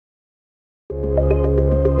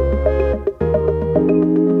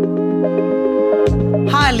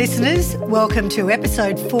Hi listeners, welcome to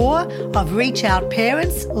episode 4 of Reach Out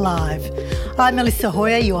Parents Live. I'm Melissa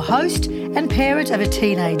Hoyer, your host and parent of a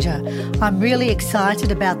teenager. I'm really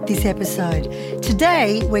excited about this episode.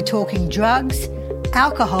 Today we're talking drugs,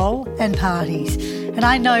 alcohol and parties. And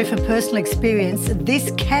I know from personal experience that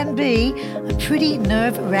this can be a pretty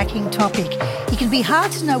nerve-wracking topic. It can be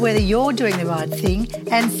hard to know whether you're doing the right thing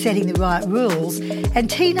and setting the right rules. And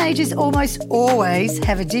teenagers almost always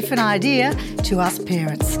have a different idea to us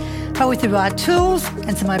parents. But with the right tools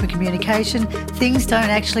and some open communication, things don't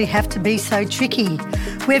actually have to be so tricky.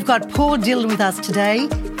 We've got Paul Dillon with us today,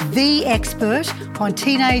 the expert on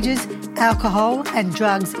teenagers, alcohol and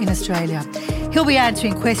drugs in Australia. He'll be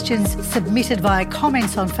answering questions submitted via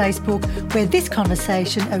comments on Facebook where this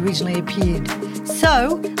conversation originally appeared.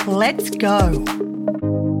 So, let's go.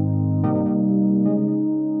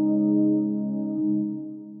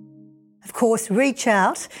 Of course, Reach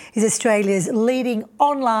Out is Australia's leading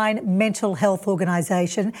online mental health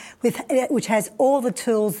organisation which has all the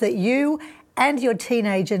tools that you and your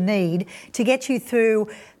teenager need to get you through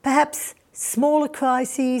perhaps smaller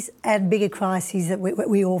crises and bigger crises that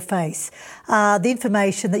we all face. The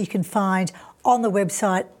information that you can find on the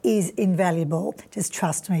website is invaluable. Just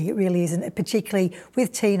trust me, it really is, and particularly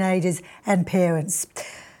with teenagers and parents.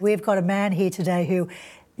 We've got a man here today who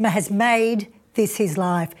has made this his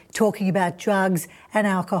life, talking about drugs and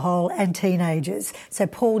alcohol and teenagers. So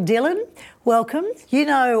Paul Dillon, welcome. You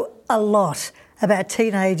know a lot about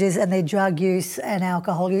teenagers and their drug use and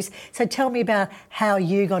alcohol use. So tell me about how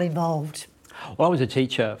you got involved. Well, I was a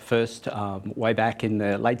teacher first way back in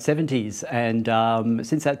the late 70s, and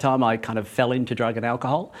since that time I kind of fell into drug and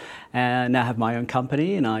alcohol, and now have my own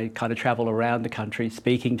company, and I kind of travel around the country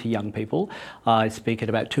speaking to young people. I speak at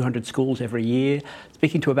about 200 schools every year,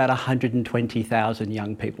 speaking to about 120,000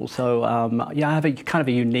 young people. So I have a kind of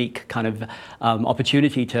a unique kind of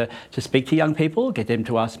opportunity to speak to young people, get them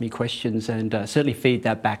to ask me questions, and certainly feed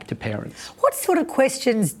that back to parents. What sort of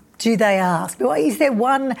questions do they ask? Is there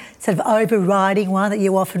one sort of overriding one that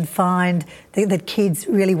you often find that kids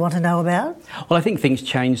really want to know about? Well, I think things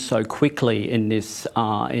change so quickly in this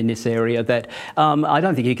area that I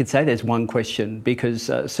don't think you could say there's one question, because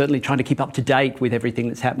certainly trying to keep up to date with everything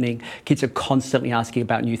that's happening, kids are constantly asking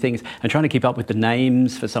about new things and trying to keep up with the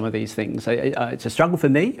names for some of these things. It's a struggle for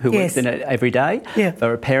me, who works in it every day. Yeah.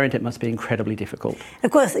 For a parent, it must be incredibly difficult.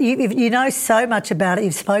 Of course, you know so much about it,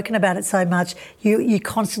 you've spoken about it so much, you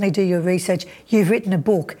constantly do your research. You've written a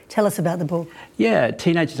book. Tell us about the book. Yeah,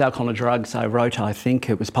 Teenagers, Alcohol and Drugs. I think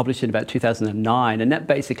it was published in about 2009, and that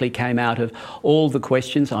basically came out of all the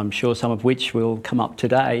questions, I'm sure some of which will come up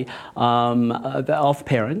today, of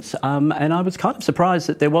parents. And I was kind of surprised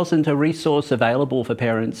that there wasn't a resource available for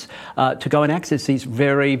parents to go and access these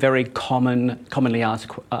very, very commonly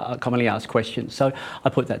asked questions. So I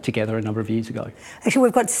put that together a number of years ago. Actually,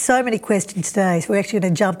 we've got so many questions today, so we're actually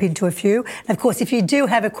going to jump into a few. And of course, if you do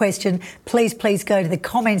have a question, please go to the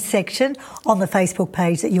comments section on the Facebook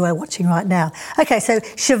page that you are watching right now. Okay, so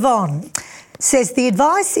Siobhan says the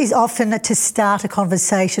advice is often to start a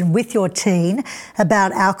conversation with your teen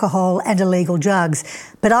about alcohol and illegal drugs.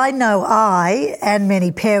 But I know I and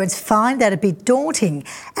many parents find that a bit daunting.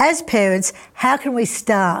 As parents, how can we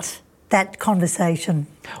start that conversation?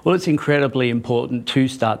 Well, it's incredibly important to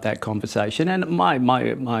start that conversation, and my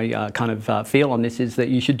kind of feel on this is that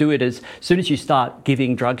you should do it as soon as you start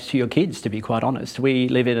giving drugs to your kids, to be quite honest. We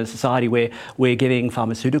live in a society where we're giving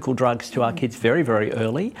pharmaceutical drugs to our kids very, very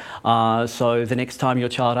early. So the next time your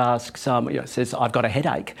child asks, says, I've got a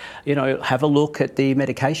headache, have a look at the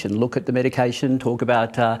medication, talk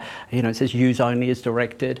about, it says use only as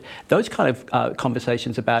directed. Those kind of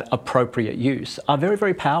conversations about appropriate use are very,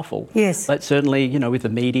 very powerful. Yes. But certainly, with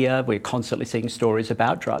the media, we're constantly seeing stories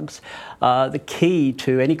about drugs. The key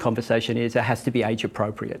to any conversation is it has to be age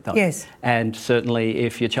appropriate, though. Yes. And certainly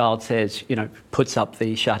if your child says, puts up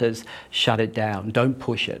the shutters, shut it down. Don't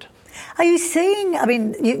push it. Are you seeing,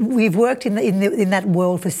 we've worked in that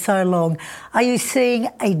world for so long, are you seeing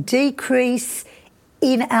a decrease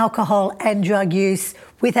in alcohol and drug use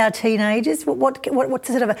with our teenagers? What's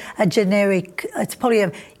sort of a generic,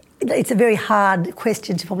 it's a very hard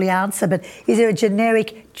question to probably answer, but is there a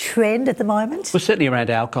generic trend at the moment? Well, certainly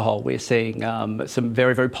around alcohol, we're seeing some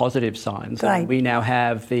very, very positive signs. Right. We now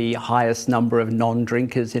have the highest number of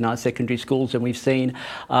non-drinkers in our secondary schools than we've seen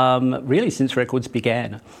really since records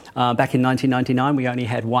began. Back in 1999, we only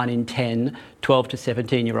had 1 in 10 12 to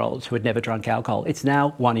 17-year-olds who had never drunk alcohol. It's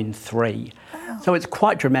now 1 in 3. Wow. So it's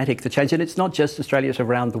quite dramatic, the change, and it's not just Australia, it's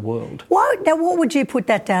around the world. Now, what would you put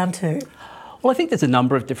that down to? Well, I think there's a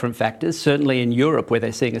number of different factors. Certainly in Europe, where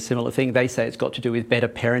they're seeing a similar thing, they say it's got to do with better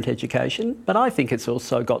parent education. But I think it's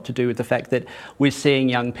also got to do with the fact that we're seeing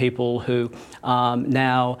young people who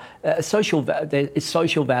now there is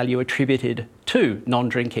social value attributed to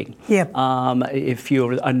non-drinking. Yep. If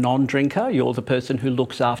you're a non-drinker, you're the person who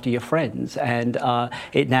looks after your friends, and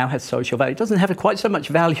it now has social value. It doesn't have quite so much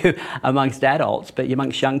value amongst adults, but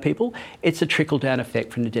amongst young people, it's a trickle-down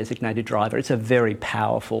effect from the designated driver. It's a very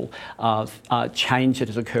powerful change that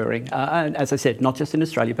is occurring, and as I said, not just in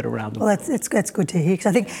Australia but around the world. Well, that's good to hear,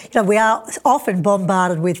 because I think we are often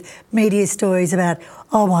bombarded with media stories about,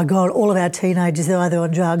 oh my God, all of our teenagers are either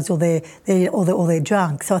on drugs or they're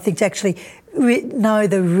drunk. So I think to actually know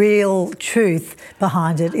the real truth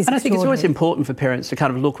behind it is. And I think it's always important for parents to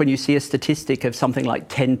kind of look, when you see a statistic of something like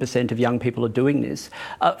 10% of young people are doing this,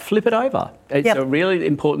 flip it over. It's a really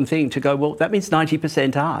important thing to go, well, that means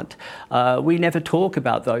 90% aren't. We never talk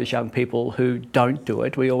about those young people who don't do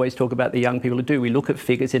it. We always talk about the young people who do. We look at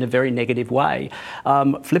figures in a very negative way.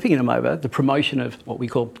 Flipping them over, the promotion of what we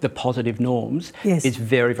call the positive norms is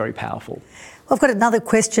very, very powerful. I've got another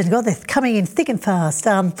question. God, they're coming in thick and fast.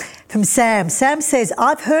 From Sam. Sam says,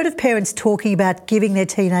 I've heard of parents talking about giving their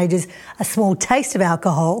teenagers a small taste of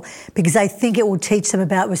alcohol because they think it will teach them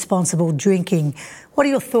about responsible drinking. What are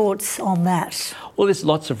your thoughts on that? Well, there's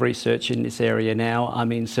lots of research in this area now. I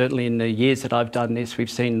mean, certainly in the years that I've done this, we've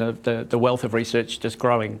seen the wealth of research just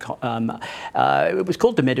growing. It was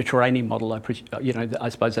called the Mediterranean model. I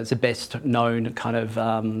suppose that's the best known kind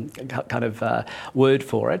of word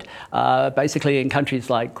for it. Basically, in countries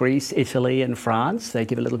like Greece, Italy, and France, they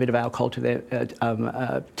give a little bit of alcohol to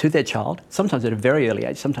their child. Sometimes at a very early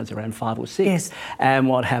age, sometimes around 5 or 6. Yes. And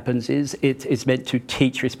what happens is it's meant to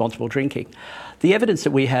teach responsible drinking. The evidence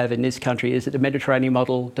that we have in this country is that the Mediterranean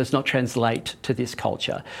model does not translate to this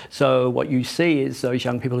culture. So what you see is those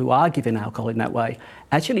young people who are given alcohol in that way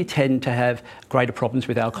actually tend to have greater problems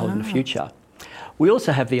with alcohol in the future. We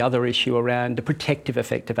also have the other issue around the protective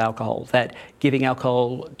effect of alcohol, that giving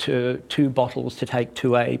alcohol to 2 bottles to take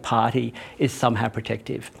to a party is somehow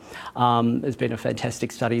protective. There's been a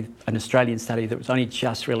fantastic study, an Australian study that was only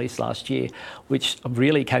just released last year, which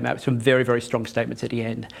really came out with some very, very strong statements at the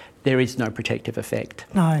end. There is no protective effect.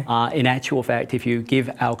 No. In actual fact, if you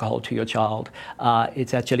give alcohol to your child,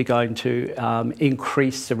 it's actually going to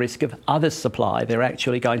increase the risk of other supply. They're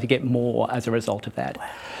actually going to get more as a result of that.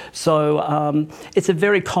 So it's a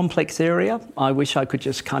very complex area. I wish I could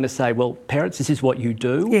just kind of say, well, parents, this is what you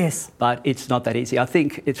do. Yes. But it's not that easy. I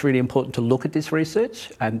think it's really important to look at this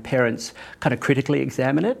research and parents kind of critically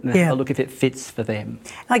examine it and have a look if it fits for them.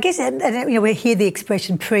 I guess, and we hear the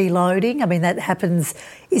expression preloading. I mean, that happens.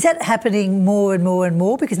 Is that happening more and more and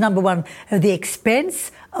more? Because number one, the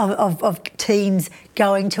expense of teens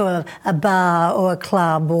going to a bar or a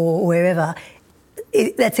club or wherever,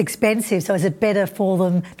 that's expensive. So is it better for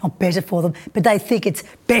them, not better for them, but they think it's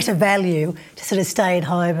better value to sort of stay at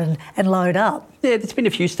home and load up? Yeah, there's been a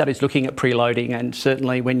few studies looking at preloading, and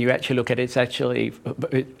certainly when you actually look at it, it's actually,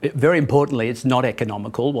 very importantly, it's not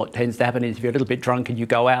economical. What tends to happen is if you're a little bit drunk and you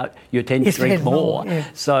go out, you tend to drink more. Yeah.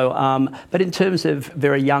 So, but in terms of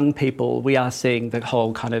very young people, we are seeing the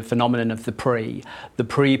whole kind of phenomenon of the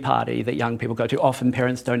pre-party that young people go to. Often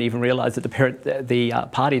parents don't even realise that the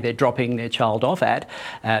party they're dropping their child off at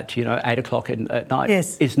 8 o'clock at night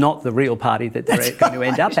is not the real party that they're going to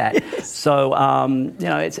end up at. Yes. So,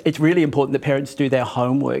 it's really important that parents do their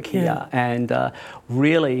homework here and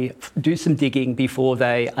really do some digging before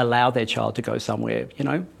they allow their child to go somewhere.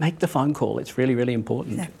 Make the phone call. It's really, really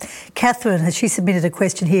important. Yeah. Catherine, she submitted a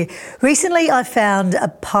question here. Recently, I found a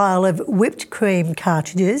pile of whipped cream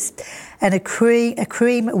cartridges and a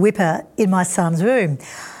cream whipper in my son's room.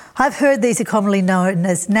 I've heard these are commonly known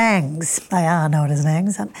as nangs. They are known as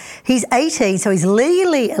nangs. He's 18, so he's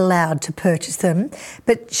legally allowed to purchase them,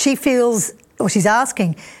 but she's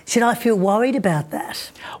asking, should I feel worried about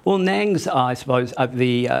that? Well, nangs, I suppose,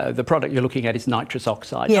 the product you're looking at is nitrous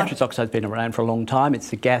oxide. Yeah. Nitrous oxide's been around for a long time. It's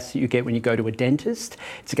the gas that you get when you go to a dentist.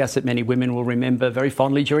 It's a gas that many women will remember very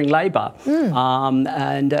fondly during labour.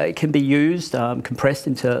 And it can be used, compressed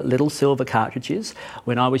into little silver cartridges.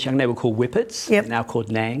 When I was young, they were called whippets. They're now called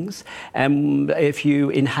nangs. And if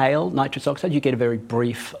you inhale nitrous oxide, you get a very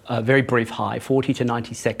brief high, 40 to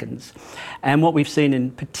 90 seconds. And what we've seen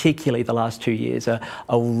in particularly the last 2 years, a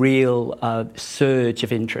real surge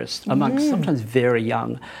of interest amongst sometimes very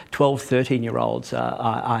young 12, 13-year-olds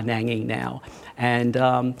are nanging now. And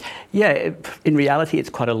in reality, it's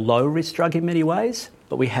quite a low-risk drug in many ways,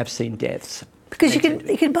 but we have seen deaths. Because you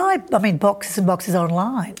can buy, boxes and boxes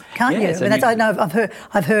online, can't you? Yes, I mean, I know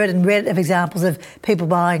I've heard and read of examples of people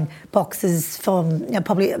buying boxes from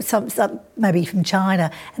probably some maybe from China,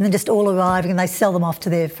 and then just all arriving and they sell them off to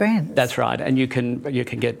their friends. That's right, and you can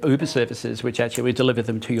get Uber services which actually will deliver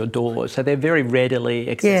them to your door, so they're very readily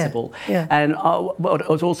accessible. Yeah. And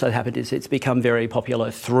what's also happened is it's become very popular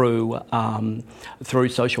through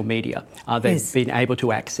social media. They've been able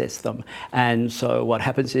to access them, and so what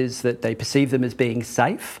happens is that they perceive them as being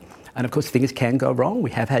safe. And of course, things can go wrong.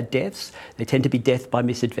 We have had deaths. They tend to be death by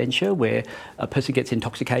misadventure, where a person gets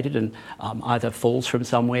intoxicated and either falls from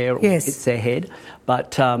somewhere or hits their head.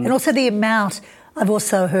 But and also the amount. I've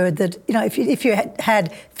also heard that if you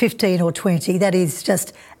had 15 or 20, that is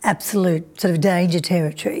just absolute sort of danger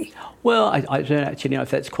territory. Well, I don't actually know if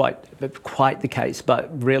that's quite the case,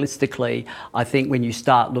 but realistically, I think when you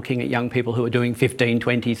start looking at young people who are doing 15,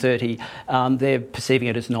 20, 30, they're perceiving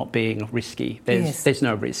it as not being risky. There's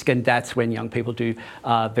no risk, and that's when young people do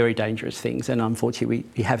very dangerous things, and unfortunately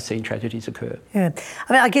we have seen tragedies occur. Yeah.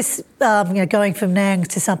 I mean, I guess, going from NANG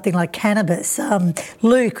to something like cannabis,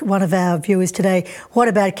 Luke, one of our viewers today, what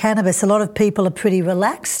about cannabis? A lot of people are pretty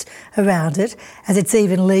relaxed around it, as it's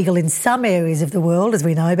even legal in some areas of the world, as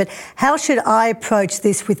we know, but how should I approach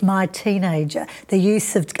this with my teenager, the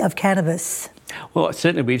use of cannabis? Well,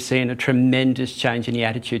 certainly we've seen a tremendous change in the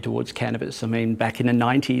attitude towards cannabis. I mean, back in the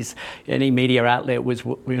 90s, any media outlet was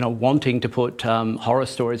wanting to put horror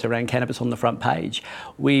stories around cannabis on the front page.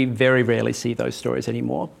 We very rarely see those stories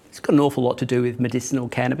anymore. It's got an awful lot to do with medicinal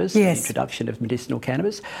cannabis, the introduction of medicinal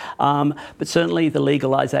cannabis. But certainly the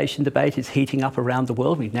legalisation debate is heating up around the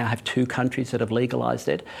world. We now have 2 countries that have legalised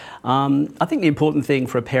it. I think the important thing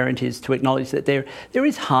for a parent is to acknowledge that there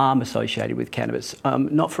is harm associated with cannabis.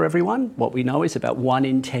 Not for everyone. What we know is about 1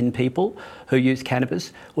 in 10 people who use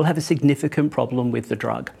cannabis will have a significant problem with the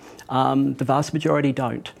drug. The vast majority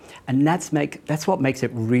don't. And that's what makes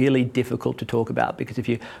it really difficult to talk about, because if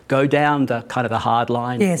you go down the kind of the hard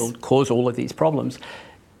line, it will cause all of these problems.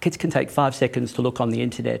 Kids can take 5 seconds to look on the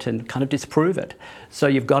internet and kind of disprove it. So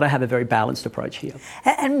you've got to have a very balanced approach here.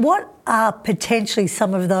 And what are potentially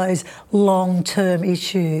some of those long-term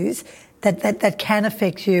issues that can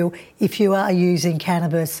affect you if you are using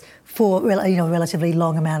cannabis for a relatively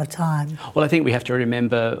long amount of time? Well, I think we have to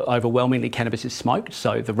remember overwhelmingly cannabis is smoked,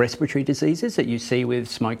 so the respiratory diseases that you see with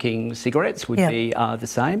smoking cigarettes would be the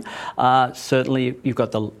same. Certainly you've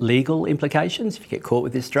got the legal implications. If you get caught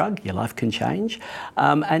with this drug, your life can change.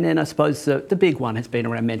 And then I suppose the big one has been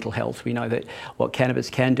around mental health. We know that what cannabis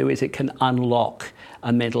can do is it can unlock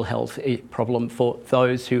a mental health problem for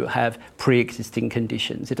those who have pre-existing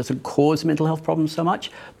conditions. It doesn't cause mental health problems so much,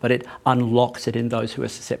 but it unlocks it in those who are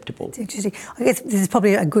susceptible. It's interesting. I guess this is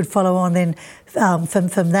probably a good follow-on then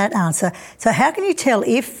from that answer. So how can you tell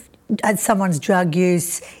if someone's drug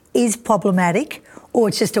use is problematic or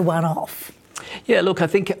it's just a one-off? Yeah, look, I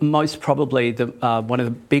think most probably one of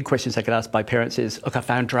the big questions I get asked by parents is, look, I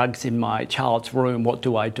found drugs in my child's room, what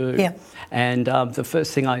do I do? Yeah. And the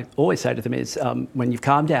first thing I always say to them is, when you've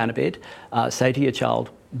calmed down a bit, say to your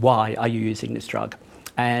child, why are you using this drug?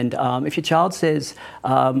 And if your child says,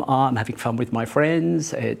 I'm having fun with my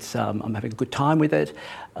friends, I'm having a good time with it,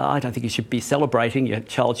 I don't think you should be celebrating your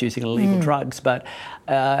child's using illegal drugs. But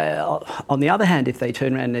on the other hand, if they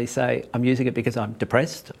turn around and they say, I'm using it because I'm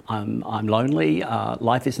depressed, I'm lonely,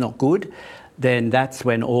 life is not good, then that's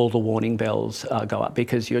when all the warning bells go up,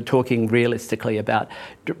 because you're talking realistically about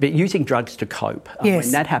using drugs to cope.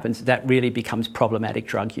 When that happens, that really becomes problematic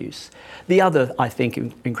drug use. The other, I think,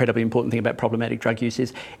 incredibly important thing about problematic drug use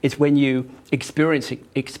is when you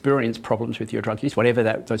experience problems with your drug use, whatever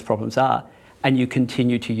those problems are, and you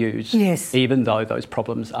continue to use, even though those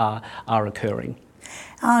problems are occurring.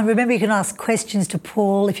 Remember, you can ask questions to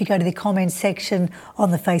Paul if you go to the comments section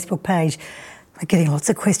on the Facebook page. I'm getting lots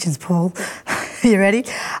of questions, Paul. You ready?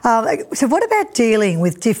 So what about dealing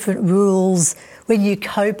with different rules when you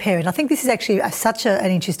co-parent? I think this is actually such an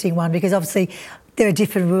interesting one, because obviously there are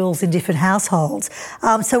different rules in different households.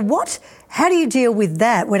 How do you deal with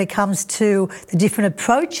that when it comes to the different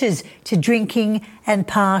approaches to drinking and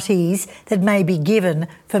parties that may be given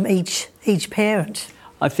from each parent?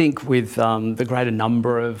 I think with the greater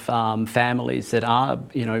number of families that are,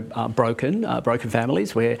 broken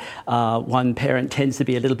families, where one parent tends to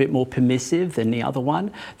be a little bit more permissive than the other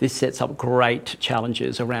one, this sets up great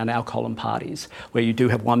challenges around alcohol and parties, where you do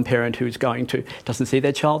have one parent who's doesn't see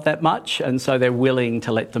their child that much, and so they're willing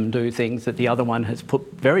to let them do things that the other one has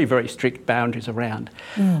put very, very strict boundaries around.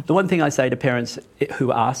 The one thing I say to parents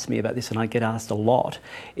who ask me about this, and I get asked a lot,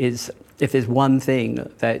 is if there's one thing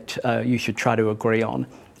that you should try to agree on,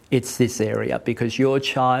 it's this area, because your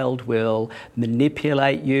child will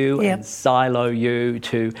manipulate you and silo you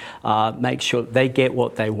to make sure they get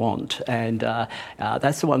what they want. And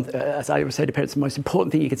that's the one, as I always say to parents, the most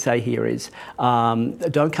important thing you could say here is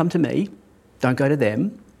don't come to me, don't go to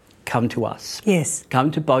them. Come to us. Yes.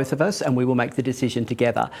 Come to both of us and we will make the decision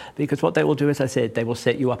together. Because what they will do, as I said, they will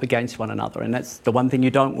set you up against one another, and that's the one thing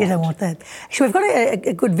you don't want. You don't want that. Actually, we've got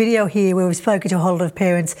a good video here where we've spoken to a whole lot of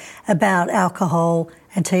parents about alcohol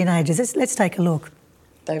and teenagers. Let's take a look.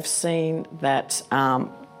 They've seen that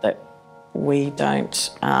that we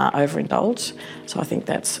don't overindulge, so I think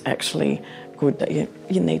that's actually good, that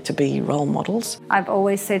you need to be role models. I've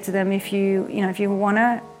always said to them, if you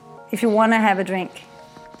wanna have a drink,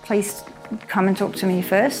 please come and talk to me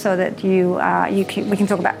first, so that we can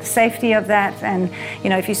talk about the safety of that. And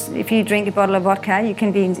if you drink a bottle of vodka, you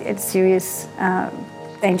can be in serious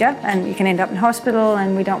danger, and you can end up in hospital,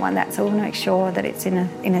 and we don't want that. So we'll make sure that it's in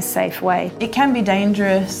a safe way. It can be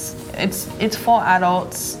dangerous. It's for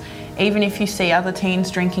adults. Even if you see other teens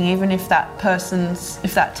drinking, even if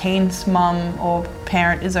that teen's mum or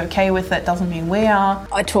parent is okay with it, doesn't mean we are.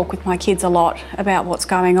 I talk with my kids a lot about what's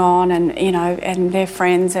going on, and and their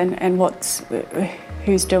friends, and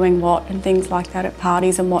who's doing what and things like that at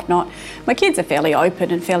parties and whatnot. My kids are fairly open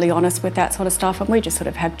and fairly honest with that sort of stuff, and we just sort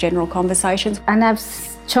of have general conversations. And I've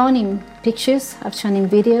shown him pictures, I've shown him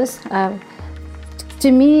videos.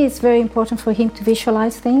 To me, it's very important for him to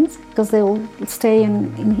visualize things, because they will stay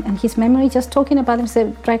in his memory. Just talking about them,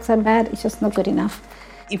 say drugs are bad, it's just not good enough.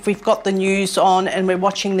 If we've got the news on and we're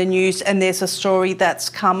watching the news and there's a story that's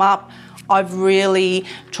come up, I've really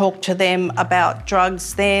talked to them about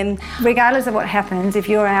drugs then. Regardless of what happens, if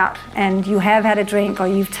you're out and you have had a drink or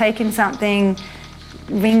you've taken something,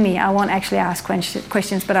 ring me. I won't actually ask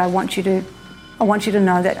questions, but I want you to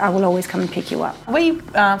know that I will always come and pick you up. We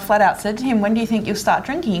flat out said to him, when do you think you'll start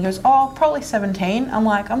drinking? He goes, probably 17. I'm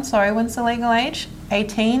like, I'm sorry, when's the legal age?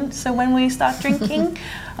 18. So when will you start drinking?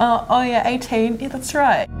 18. Yeah, that's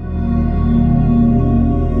right.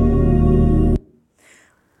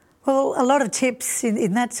 Well, a lot of tips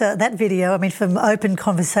in that video. I mean, from open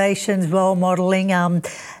conversations, role modelling,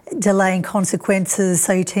 delaying consequences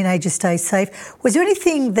so your teenager stays safe. Was there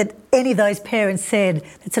anything that any of those parents said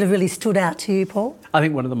that sort of really stood out to you, Paul? I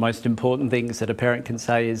think one of the most important things that a parent can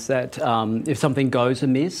say is that if something goes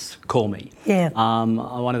amiss, call me. Yeah.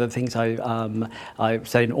 One of the things I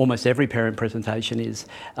say in almost every parent presentation is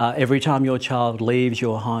every time your child leaves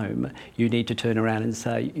your home, you need to turn around and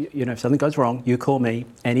say, if something goes wrong, you call me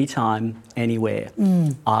anytime, anywhere.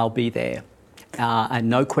 I'll be there. And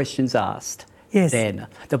no questions asked. Yes. Then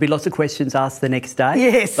there'll be lots of questions asked the next day.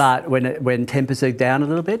 Yes. But when tempers are down a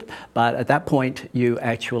little bit, but at that point you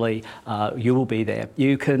actually you will be there.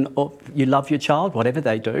 You love your child, whatever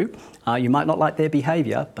they do. You might not like their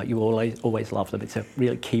behaviour, but you always love them. It's a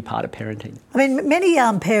really key part of parenting. I mean, many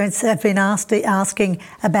parents have been asking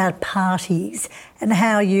about parties and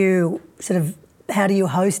how do you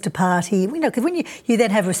host a party? Because when you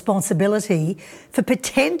then have responsibility for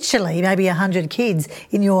potentially maybe 100 kids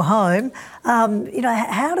in your home,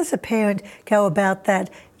 how does a parent go about that,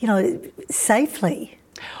 safely?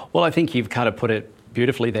 Well, I think you've kind of put it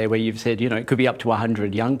beautifully there, where you've said, it could be up to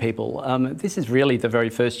 100 young people. This is really the very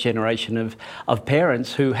first generation of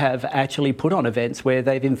parents who have actually put on events where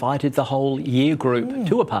they've invited the whole year group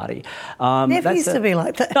to a party. Never used to be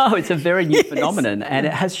like that. No, it's a very new phenomenon, and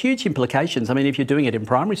it has huge implications. I mean, if you're doing it in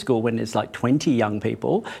primary school when there's like 20 young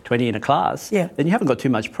people, 20 in a class, then you haven't got too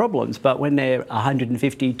much problems. But when they're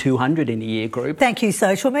 150, 200 in a year group... Thank you,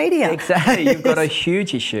 social media. Exactly, you've got a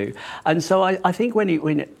huge issue. And so I think when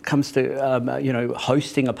it comes to,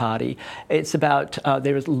 hosting a party, it's about,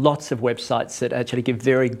 there is lots of websites that actually give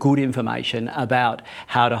very good information about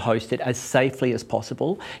how to host it as safely as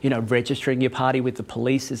possible. Registering your party with the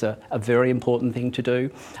police is a very important thing to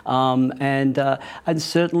do. And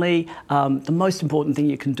certainly the most important thing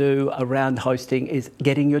you can do around hosting is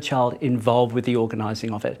getting your child involved with the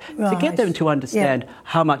organising of it. Right. To get them to understand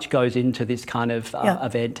how much goes into this kind of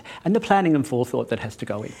event and the planning and forethought that has to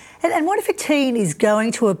go in. And what if a teen is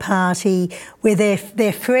going to a party where their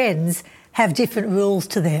friends have different rules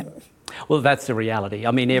to them? Well, that's the reality.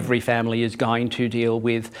 I mean, every family is going to deal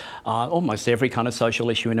with almost every kind of social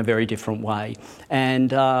issue in a very different way.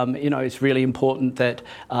 And, it's really important that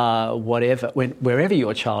wherever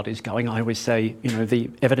your child is going, I always say, the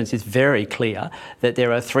evidence is very clear that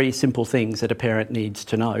there are 3 simple things that a parent needs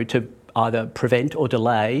to know to either prevent or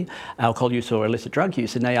delay alcohol use or illicit drug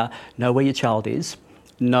use. And they are: know where your child is,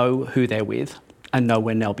 know who they're with, and know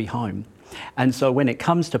when they'll be home. And so when it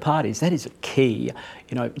comes to parties, that is key,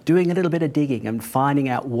 doing a little bit of digging and finding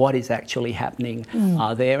out what is actually happening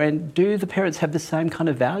there. And do the parents have the same kind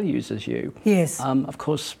of values as you? Yes. Of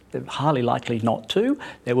course, they're highly likely not to.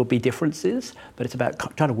 There will be differences, but it's about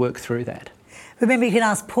trying to work through that. Remember, you can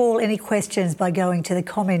ask Paul any questions by going to the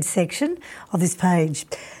comments section of this page.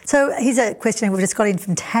 So here's a question we've just got in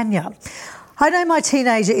from Tanya. I know my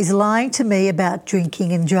teenager is lying to me about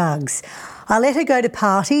drinking and drugs. I let her go to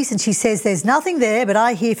parties and she says there's nothing there, but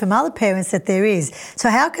I hear from other parents that there is. So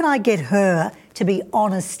how can I get her to be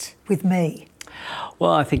honest with me?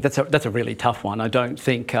 Well, I think that's a really tough one. I don't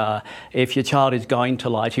think if your child is going to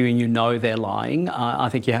lie to you and you know they're lying, I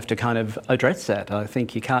think you have to kind of address that. I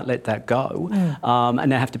think you can't let that go.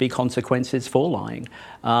 And there have to be consequences for lying.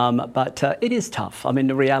 But it is tough. I mean,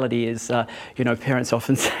 the reality is, parents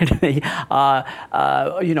often say to me,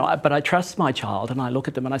 but I trust my child. And I look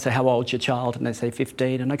at them and I say, how old's your child? And they say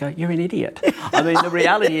 15. And I go, you're an idiot. I mean, the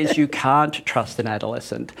reality is you can't trust an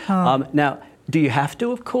adolescent. Now, do you have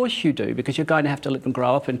to? Of course you do, because you're going to have to let them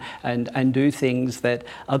grow up and do things that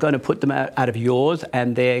are going to put them out of yours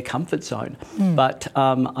and their comfort zone. But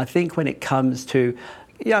I think when it comes to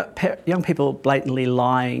young people blatantly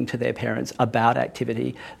lying to their parents about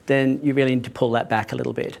activity, then you really need to pull that back a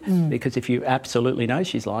little bit. Because if you absolutely know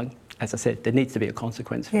she's lying, as I said, there needs to be a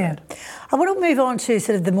consequence for that. I want to move on to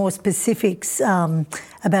sort of the more specifics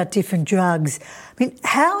about different drugs. I mean,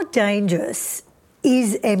 how dangerous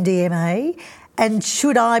is MDMA, and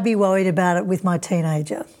should I be worried about it with my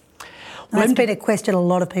teenager? That's been a question a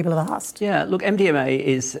lot of people have asked. Yeah, look, MDMA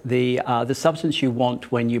is the substance you want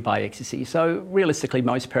when you buy ecstasy. So realistically,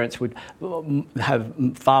 most parents would have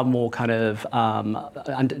far more kind of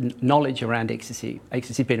knowledge around ecstasy.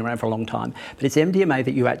 Ecstasy's been around for a long time, but it's MDMA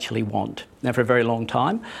that you actually want. Now, for a very long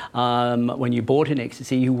time, when you bought an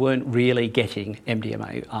ecstasy, you weren't really getting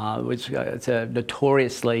MDMA. It's a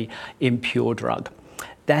notoriously impure drug.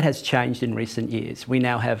 That has changed in recent years. We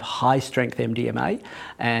now have high-strength MDMA,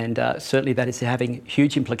 and certainly that is having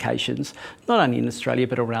huge implications, not only in Australia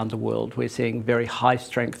but around the world. We're seeing very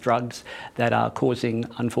high-strength drugs that are causing,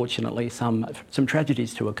 unfortunately, some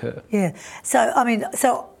tragedies to occur. Yeah.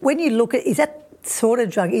 So when you look at, is that sort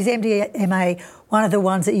of drug, is MDMA one of the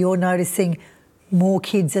ones that you're noticing more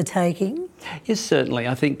kids are taking? Yes, certainly.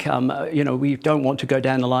 I think, we don't want to go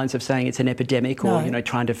down the lines of saying it's an epidemic or,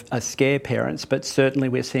 trying to scare parents, but certainly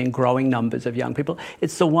we're seeing growing numbers of young people.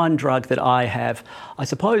 It's the one drug that I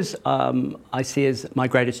suppose, I see as my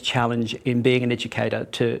greatest challenge in being an educator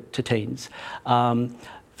to teens. The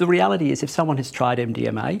reality is if someone has tried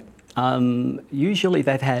MDMA, usually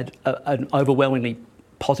they've had an overwhelmingly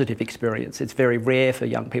positive experience. It's very rare for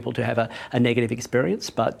young people to have a negative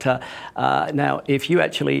experience, but now if you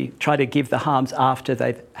actually try to give the harms after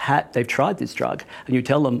they've tried this drug and you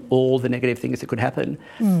tell them all the negative things that could happen,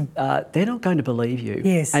 they're not going to believe you.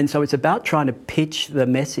 Yes. And so it's about trying to pitch the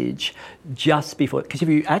message just before, because if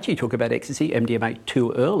you actually talk about ecstasy, MDMA,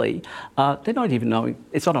 too early, they're not even knowing,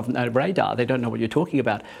 it's not on their radar, they don't know what you're talking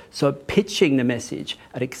about. So pitching the message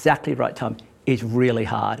at exactly the right time is really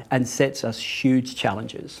hard and sets us huge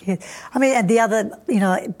challenges. Yeah. I mean, and the other,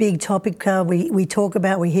 big topic we talk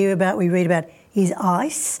about, we hear about, we read about is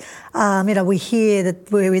ice. We hear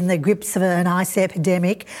that we're in the grips of an ice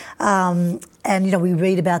epidemic, and we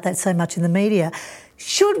read about that so much in the media.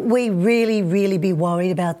 Should we really, really be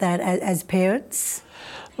worried about that as parents?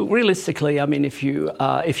 Realistically, I mean, if you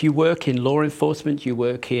work in law enforcement, you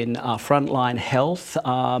work in frontline health,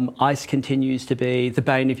 ice continues to be the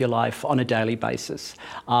bane of your life on a daily basis.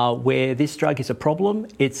 Where this drug is a problem,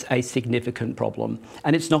 it's a significant problem,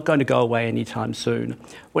 and it's not going to go away anytime soon.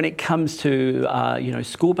 When it comes to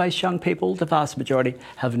school-based young people, the vast majority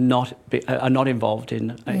are not involved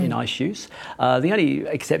in ice use. The only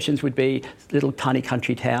exceptions would be little tiny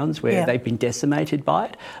country towns where they've been decimated by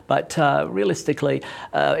it. But realistically,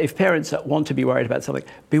 if parents want to be worried about something,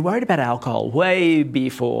 be worried about alcohol way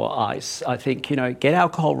before ice. I think, get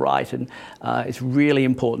alcohol right, and it's really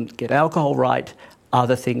important. Get alcohol right,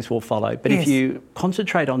 other things will follow. But if you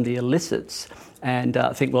concentrate on the illicits and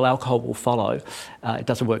think, well, alcohol will follow, it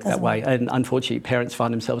doesn't work that way. And unfortunately, parents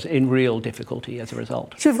find themselves in real difficulty as a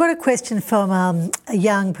result. So we've got a question from a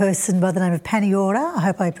young person by the name of Paniora, I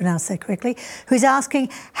hope I pronounced that correctly, who's asking,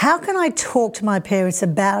 how can I talk to my parents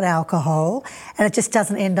about alcohol and it just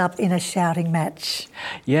doesn't end up in a shouting match?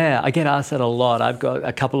 Yeah, I get asked that a lot. I've got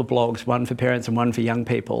a couple of blogs, one for parents and one for young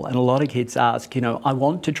people, and a lot of kids ask, I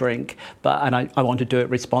want to drink, and I want to do it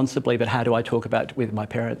responsibly, but how do I talk about it with my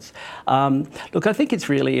parents? Look, I think it's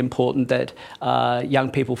really important that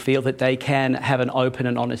young people feel that they can have an open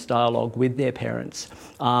and honest dialogue with their parents.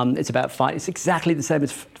 It's exactly the same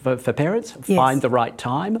as for parents. Yes. Find the right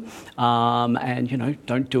time, and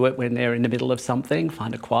don't do it when they're in the middle of something.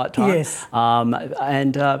 Find a quiet time. Yes.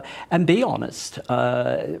 And be honest.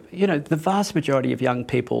 The vast majority of young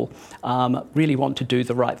people really want to do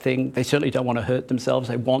the right thing. They certainly don't want to hurt themselves.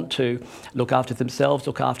 They want to look after themselves,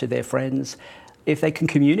 look after their friends. If they can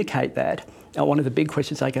communicate that, one of the big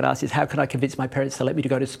questions I get asked is, how can I convince my parents to let me to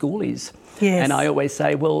go to schoolies? Yes. And I always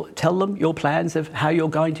say, well, tell them your plans of how you're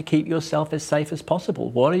going to keep yourself as safe as possible.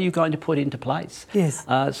 What are you going to put into place? Yes.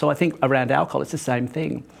 So I think around alcohol, it's the same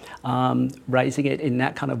thing. Raising it in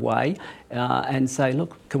that kind of way and say,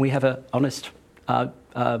 look, can we have an honest,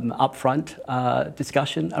 upfront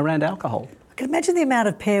discussion around alcohol? I can imagine the amount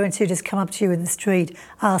of parents who just come up to you in the street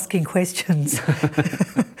asking questions.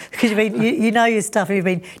 Because you know your stuff and you've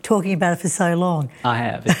been talking about it for so long. I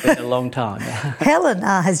have. It's been a long time. Helen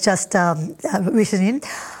has just written in,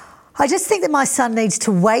 I just think that my son needs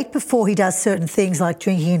to wait before he does certain things like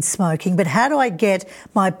drinking and smoking, but how do I get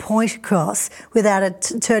my point across without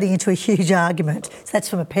it turning into a huge argument? So that's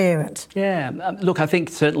from a parent. Yeah, look, I think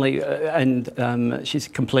certainly, and she's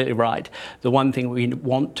completely right, the one thing we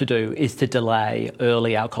want to do is to delay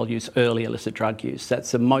early alcohol use, early illicit drug use.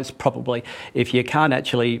 That's the most probably, if you can't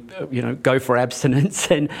actually, go for abstinence,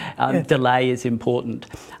 then delay is important.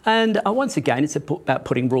 And once again, it's about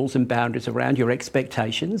putting rules and boundaries around your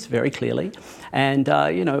expectations very clearly. And,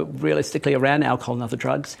 realistically around alcohol and other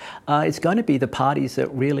drugs, it's going to be the parties that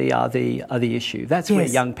really are the issue. That's where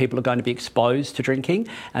young people are going to be exposed to drinking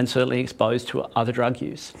and certainly exposed to other drug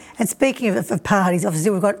use. And speaking of parties,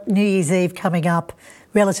 obviously we've got New Year's Eve coming up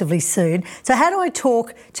relatively soon. So how do I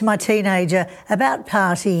talk to my teenager about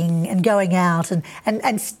partying and going out and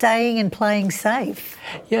staying and playing safe?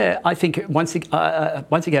 Yeah, I think once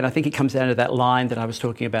again, I think it comes down to that line that I was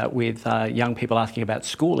talking about with young people asking about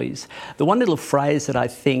schoolies. The one little phrase that I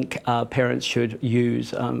think parents should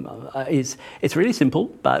use is, it's really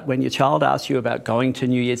simple, but when your child asks you about going to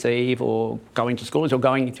New Year's Eve or going to schoolies or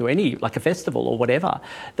going to any, like a festival or whatever,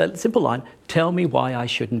 that simple line, tell me why I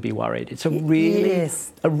shouldn't be worried. It's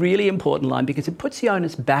a really important line because it puts the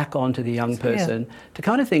onus back onto the young person to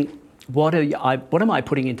kind of think, what am I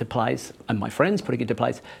putting into place and my friends putting into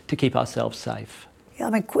place to keep ourselves safe? Yeah, I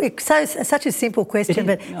mean, such a simple question,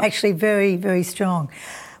 but actually very, very strong.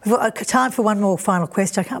 We've got time for one more final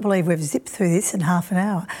question. I can't believe we've zipped through this in half an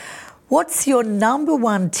hour. What's your number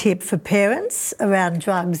one tip for parents around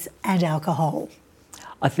drugs and alcohol?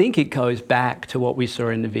 I think it goes back to what we saw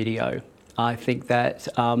in the video. I think that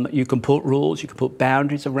you can put rules, you can put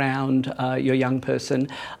boundaries around your young person.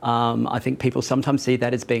 I think people sometimes see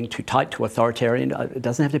that as being too tight, too authoritarian. It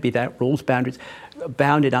doesn't have to be that. Rules, boundaries,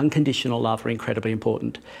 bounded, unconditional love are incredibly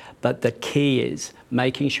important. But the key is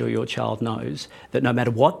making sure your child knows that no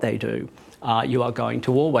matter what they do, you are going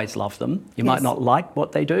to always love them. You might not like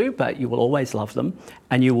what they do, but you will always love them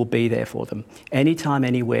and you will be there for them. Anytime,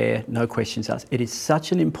 anywhere, no questions asked. It is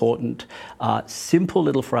such an important, simple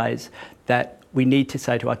little phrase that we need to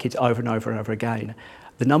say to our kids over and over and over again.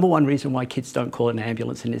 The number one reason why kids don't call an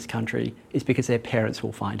ambulance in this country is because their parents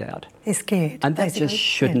will find out. They're scared. And that just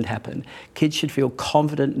shouldn't happen. Kids should feel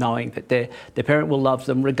confident knowing that their parent will love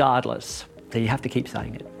them regardless. So you have to keep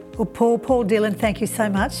saying it. Well, Paul Dillon, thank you so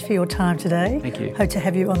much for your time today. Thank you. Hope to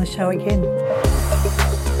have you on the show again.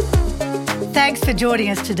 Thanks for joining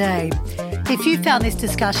us today. If you found this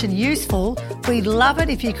discussion useful, we'd love it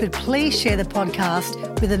if you could please share the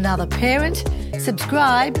podcast with another parent,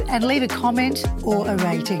 subscribe and leave a comment or a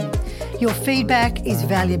rating. Your feedback is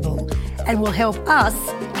valuable and will help us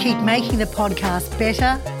keep making the podcast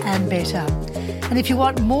better and better. And if you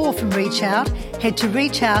want more from Reach Out, head to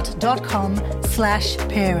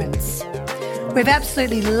reachout.com/parents. We've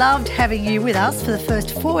absolutely loved having you with us for the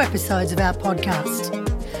first 4 episodes of our podcast.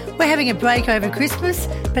 We're having a break over Christmas,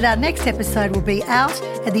 but our next episode will be out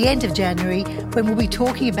at the end of January when we'll be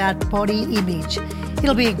talking about body image.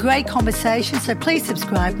 It'll be a great conversation, so please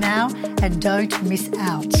subscribe now and don't miss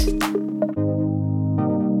out.